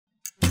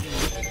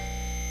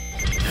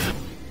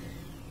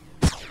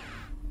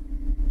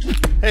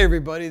Hey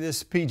everybody, this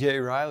is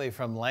PJ Riley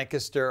from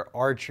Lancaster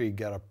Archery.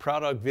 Got a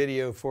product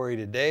video for you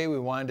today. We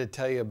wanted to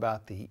tell you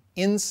about the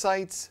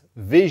Insights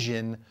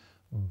Vision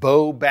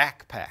Bow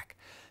Backpack.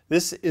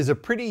 This is a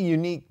pretty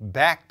unique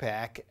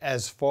backpack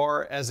as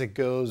far as it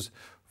goes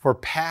for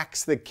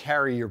packs that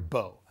carry your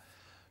bow.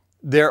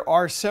 There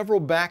are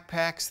several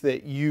backpacks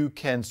that you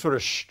can sort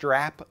of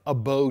strap a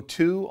bow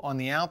to on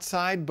the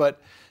outside, but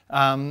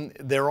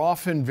they're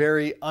often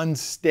very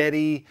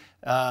unsteady.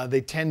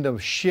 They tend to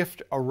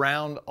shift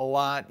around a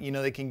lot. You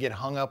know, they can get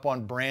hung up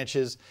on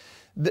branches.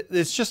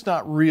 It's just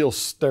not real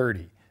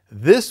sturdy.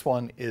 This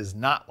one is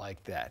not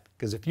like that,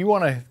 because if you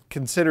want to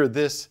consider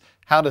this,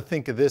 how to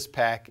think of this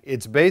pack,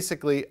 it's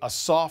basically a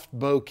soft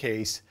bow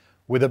case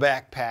with a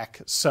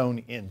backpack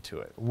sewn into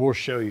it. We'll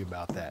show you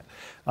about that.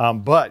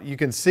 But you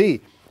can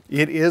see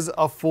it is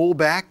a full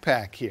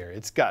backpack here.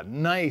 It's got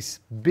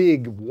nice,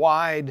 big,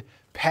 wide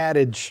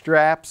padded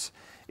straps.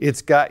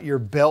 It's got your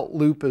belt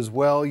loop as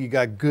well. You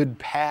got good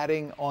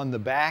padding on the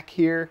back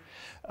here.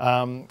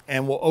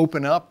 And we'll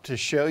open up to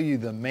show you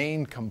the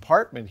main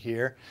compartment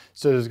here.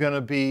 So there's going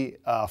to be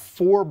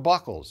 4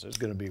 buckles. There's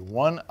going to be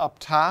one up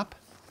top.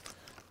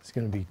 There's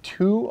going to be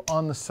 2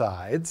 on the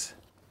sides.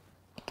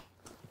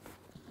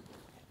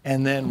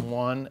 And then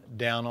one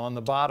down on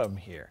the bottom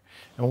here.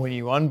 And when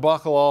you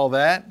unbuckle all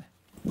that,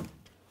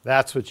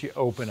 that's what you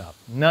open up.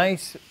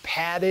 Nice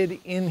padded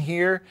in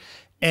here.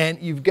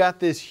 And you've got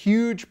this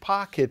huge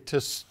pocket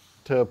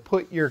to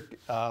put your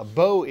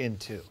bow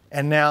into.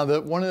 And now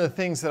one of the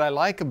things that I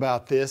like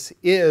about this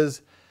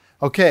is,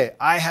 okay,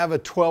 I have a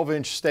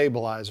 12-inch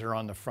stabilizer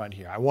on the front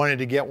here. I wanted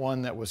to get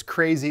one that was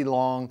crazy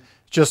long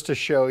just to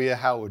show you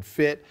how it would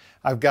fit.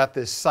 I've got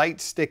this sight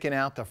sticking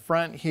out the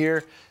front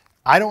here.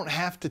 I don't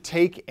have to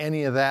take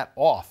any of that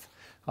off.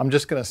 I'm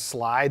just going to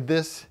slide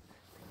this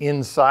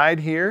inside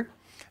here.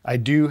 I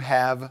do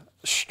have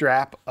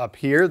strap up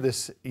here.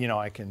 This, you know,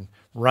 I can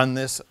run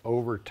this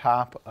over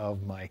top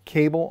of my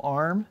cable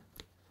arm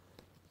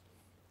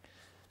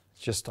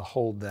just to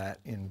hold that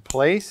in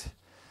place.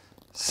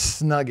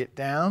 Snug it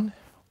down.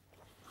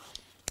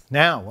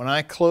 Now, when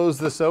I close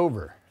this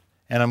over,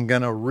 and I'm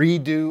going to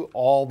redo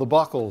all the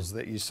buckles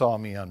that you saw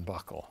me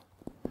unbuckle.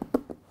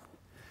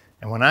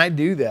 And when I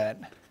do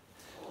that,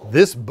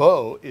 this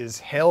bow is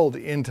held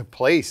into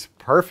place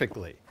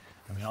perfectly.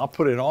 I mean, I'll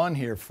put it on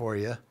here for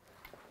you.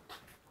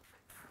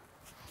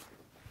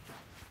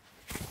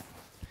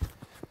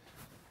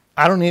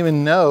 I don't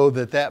even know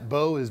that that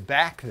bow is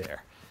back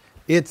there.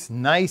 It's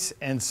nice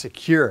and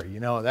secure. You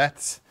know,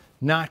 that's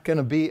not going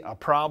to be a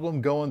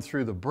problem going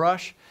through the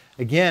brush.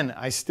 Again,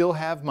 I still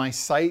have my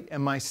sight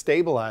and my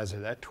stabilizer,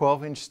 that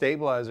 12-inch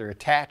stabilizer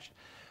attached.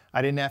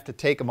 I didn't have to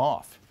take them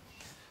off.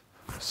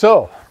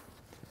 So,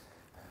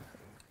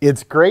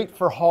 it's great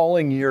for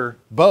hauling your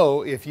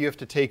bow. If you have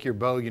to take your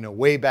bow, you know,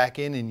 way back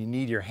in and you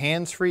need your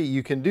hands free,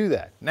 you can do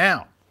that.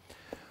 Now,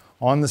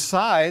 on the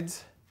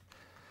sides,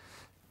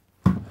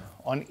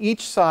 on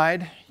each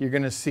side, you're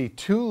going to see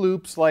 2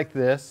 loops like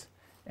this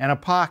and a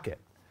pocket.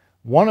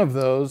 One of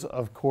those,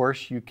 of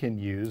course, you can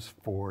use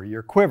for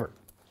your quiver.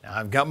 Now,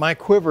 I've got my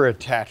quiver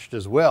attached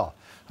as well.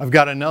 I've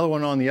got another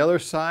one on the other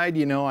side,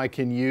 you know, I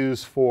can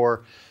use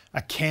for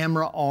a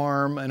camera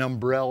arm, an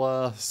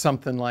umbrella,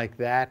 something like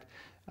that.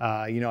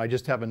 You know, I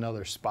just have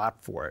another spot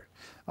for it.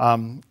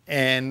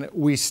 And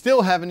we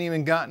still haven't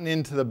even gotten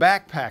into the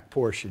backpack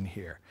portion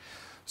here.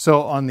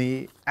 So on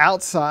the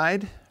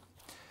outside,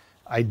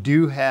 I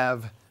do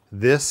have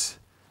this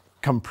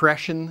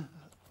compression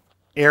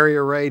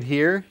area right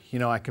here. You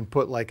know, I can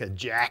put like a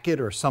jacket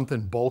or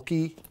something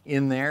bulky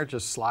in there,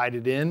 just slide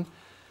it in,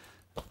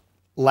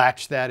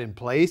 latch that in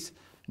place.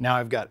 Now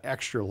I've got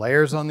extra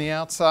layers on the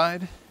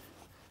outside.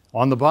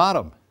 On the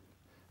bottom,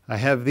 I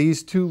have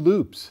these 2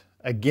 loops.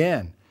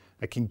 Again,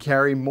 I can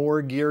carry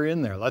more gear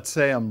in there. Let's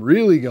say I'm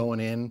really going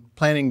in,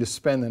 planning to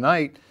spend the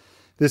night.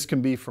 This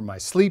can be for my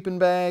sleeping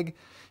bag.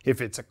 If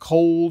it's a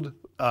cold,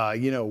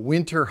 you know,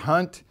 winter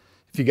hunt,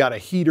 if you got a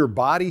heater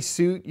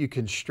bodysuit, you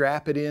can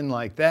strap it in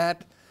like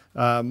that.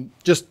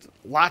 Just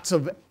lots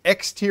of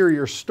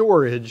exterior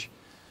storage,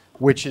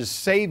 which is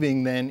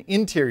saving then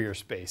interior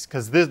space,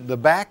 because the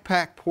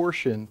backpack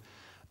portion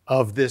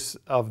of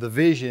the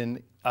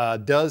Vision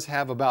does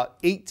have about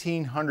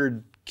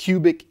 1,800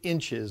 cubic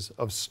inches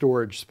of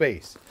storage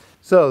space.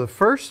 So the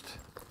first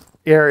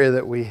area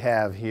that we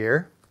have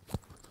here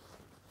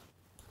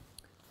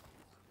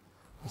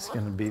is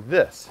going to be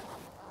this.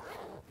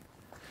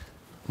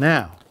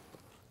 Now,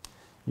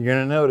 you're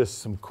going to notice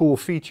some cool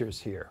features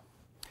here.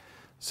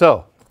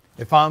 So,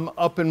 if I'm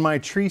up in my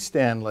tree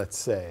stand, let's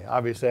say,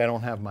 obviously I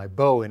don't have my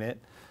bow in it,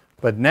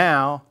 but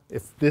now,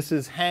 if this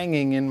is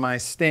hanging in my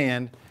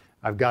stand,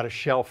 I've got a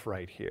shelf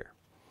right here.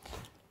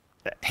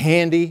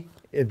 Handy.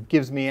 It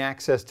gives me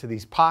access to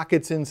these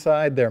pockets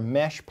inside. They're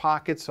mesh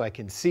pockets, so I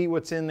can see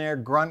what's in there,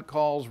 grunt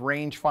calls,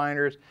 range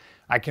finders.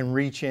 I can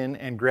reach in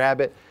and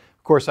grab it.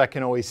 Of course, I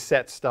can always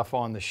set stuff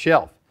on the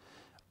shelf.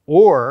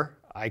 Or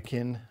I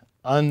can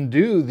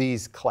undo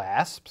these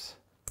clasps.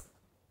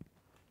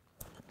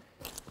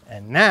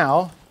 And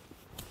now,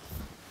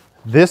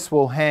 this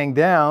will hang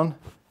down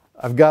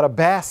I've got a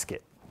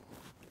basket.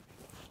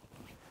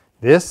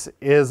 This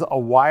is a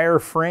wire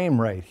frame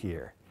right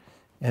here.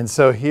 And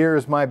so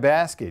here's my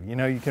basket. You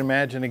know, you can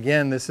imagine,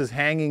 again, this is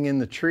hanging in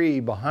the tree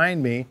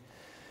behind me.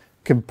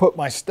 Can put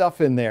my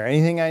stuff in there.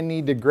 Anything I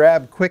need to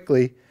grab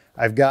quickly,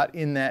 I've got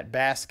in that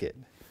basket.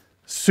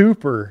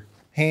 Super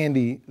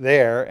handy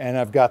there. And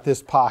I've got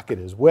this pocket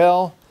as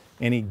well.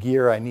 Any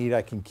gear I need,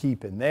 I can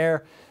keep in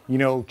there. You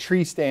know,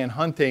 tree stand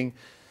hunting,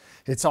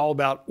 it's all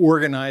about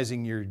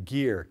organizing your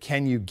gear.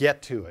 Can you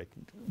get to it?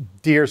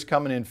 Deer's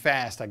coming in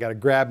fast. I got to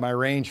grab my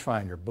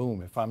rangefinder.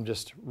 Boom. If I'm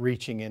just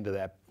reaching into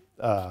that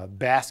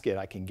basket,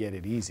 I can get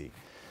it easy.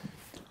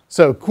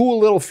 So cool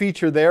little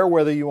feature there,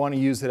 whether you want to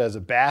use it as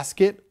a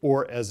basket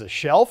or as a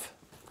shelf.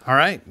 All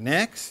right,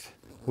 next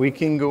we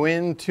can go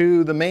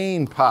into the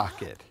main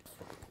pocket.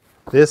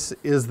 This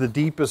is the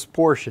deepest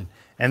portion,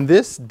 and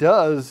this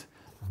does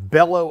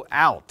bellow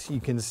out. You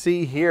can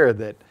see here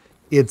that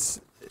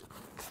it's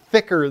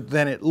thicker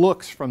than it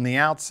looks from the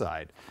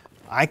outside.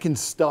 I can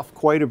stuff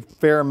quite a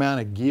fair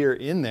amount of gear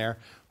in there.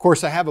 Of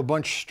course, I have a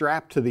bunch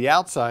strapped to the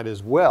outside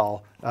as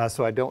well,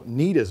 so I don't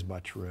need as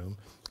much room,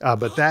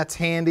 but that's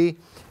handy.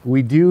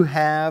 We do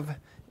have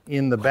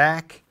in the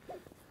back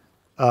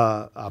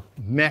a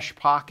mesh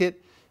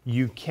pocket.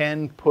 You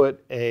can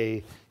put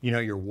a,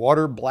 your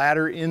water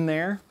bladder in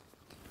there.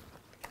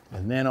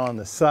 And then on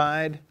the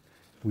side,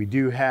 we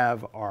do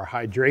have our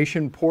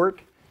hydration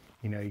port.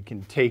 You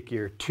can take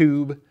your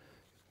tube,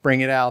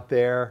 bring it out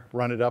there,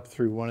 run it up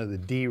through one of the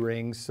D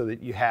rings so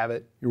that you have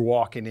it. You're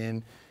walking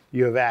in,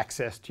 you have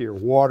access to your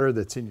water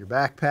that's in your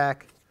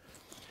backpack.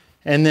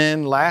 And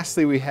then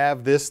lastly, we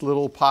have this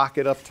little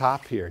pocket up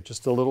top here,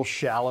 just a little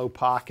shallow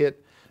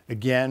pocket.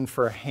 Again,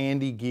 for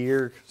handy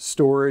gear,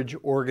 storage,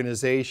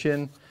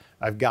 organization.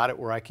 I've got it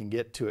where I can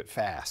get to it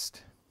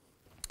fast.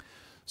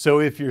 So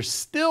if you're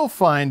still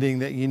finding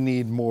that you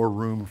need more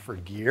room for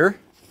gear,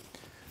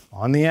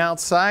 on the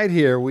outside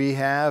here, we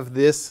have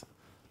these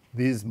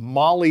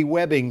molly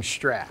webbing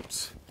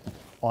straps.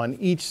 On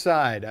each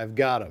side, I've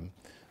got them.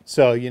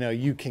 So,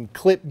 you can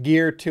clip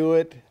gear to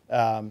it,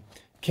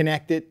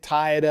 connect it,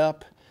 tie it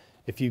up.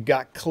 If you've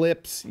got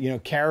clips,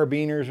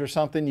 carabiners or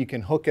something, you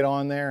can hook it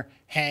on there,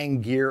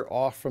 hang gear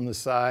off from the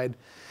side.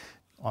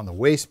 On the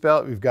waist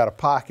belt, we've got a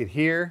pocket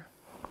here.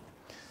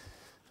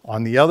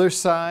 On the other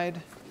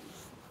side,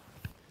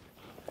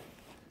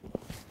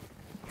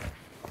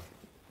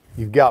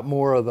 you've got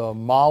more of the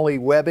molly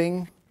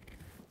webbing,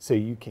 so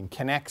you can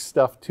connect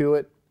stuff to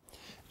it.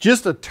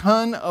 Just a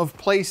ton of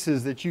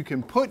places that you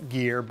can put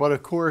gear, but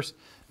of course,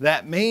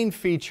 that main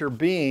feature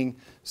being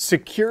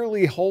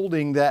securely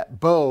holding that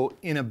bow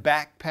in a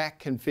backpack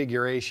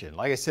configuration.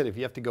 Like I said, if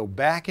you have to go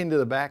back into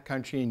the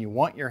backcountry and you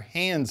want your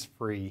hands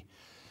free,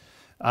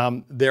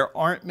 there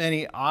aren't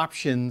many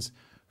options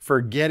for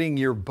getting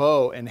your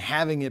bow and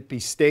having it be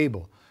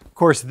stable. Of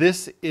course,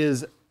 this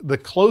is the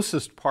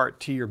closest part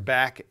to your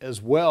back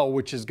as well,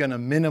 which is going to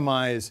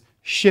minimize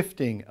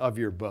shifting of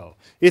your bow.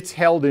 It's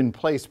held in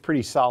place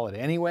pretty solid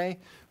anyway,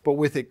 but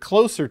with it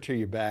closer to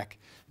your back,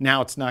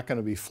 now it's not going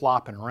to be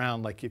flopping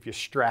around like if you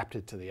strapped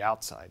it to the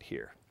outside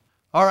here.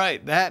 All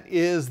right, that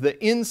is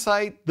the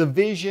Insight, the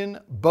Vision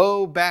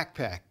Bow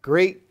Backpack.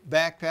 Great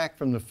backpack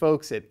from the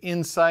folks at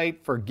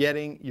Insight for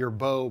getting your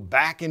bow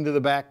back into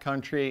the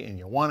backcountry and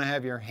you want to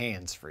have your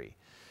hands free.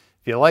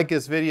 If you like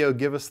this video,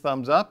 give us a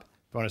thumbs up.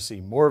 If you want to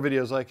see more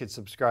videos like it,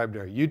 subscribe to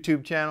our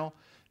YouTube channel.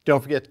 Don't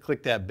forget to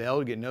click that bell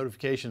to get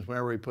notifications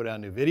whenever we put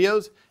out new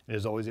videos. And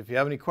as always, if you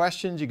have any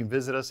questions, you can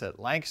visit us at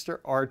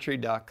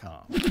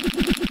LancasterArchery.com.